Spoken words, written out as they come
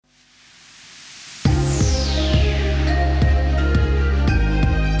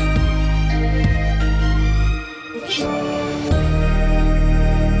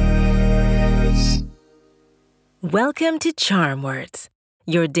Welcome to Charm Words,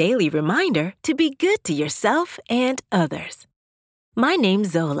 your daily reminder to be good to yourself and others. My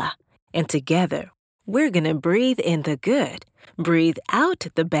name's Zola, and together we're going to breathe in the good, breathe out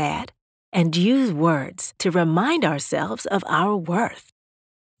the bad, and use words to remind ourselves of our worth.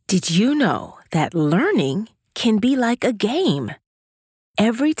 Did you know that learning can be like a game?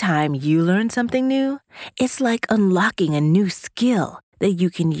 Every time you learn something new, it's like unlocking a new skill that you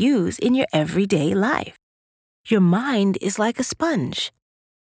can use in your everyday life. Your mind is like a sponge.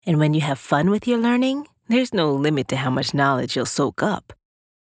 And when you have fun with your learning, there's no limit to how much knowledge you'll soak up.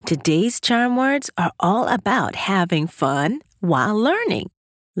 Today's charm words are all about having fun while learning.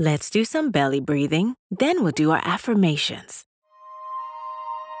 Let's do some belly breathing, then we'll do our affirmations.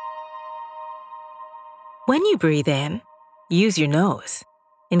 When you breathe in, use your nose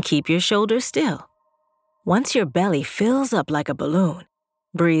and keep your shoulders still. Once your belly fills up like a balloon,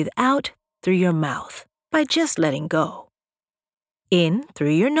 breathe out through your mouth by just letting go. In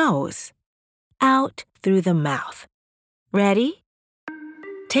through your nose, out through the mouth. Ready?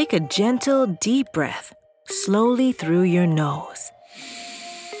 Take a gentle, deep breath slowly through your nose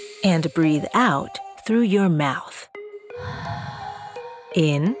and breathe out through your mouth.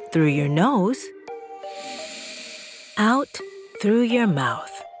 In through your nose, out through your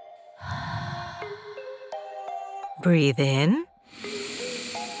mouth. Breathe in,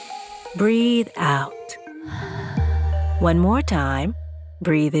 breathe out. One more time.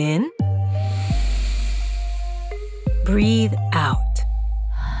 Breathe in, breathe out.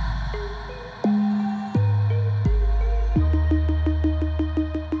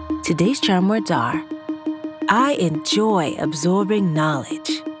 Today's charm words are, I enjoy absorbing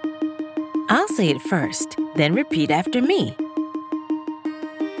knowledge. I'll say it first, then repeat after me.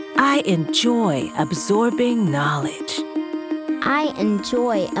 I enjoy absorbing knowledge. I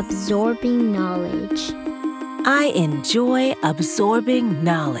enjoy absorbing knowledge. I enjoy absorbing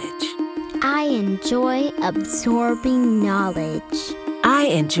knowledge. I enjoy absorbing knowledge. I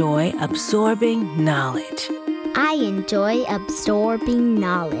enjoy absorbing knowledge. I enjoy absorbing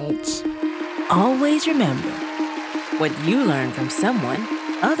knowledge. Always remember, what you learn from someone,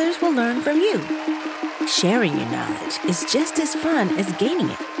 others will learn from you. Sharing your knowledge is just as fun as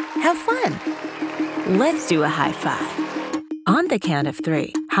gaining it. Have fun. Let's do a high five. On the count of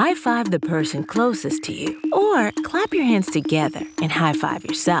 3, high-five the person closest to you, or clap your hands together and high-five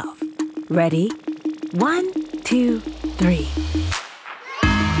yourself. Ready? 1, 2, 3.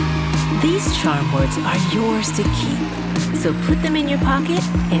 These charm words are yours to keep, so put them in your pocket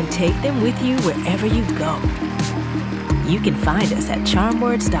and take them with you wherever you go. You can find us at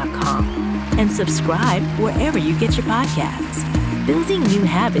charmwords.com and subscribe wherever you get your podcasts. Building new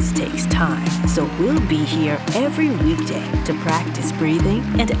habits takes time, so we'll be here every weekday to practice breathing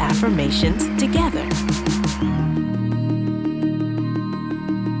and affirmations together.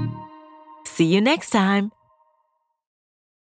 See you next time.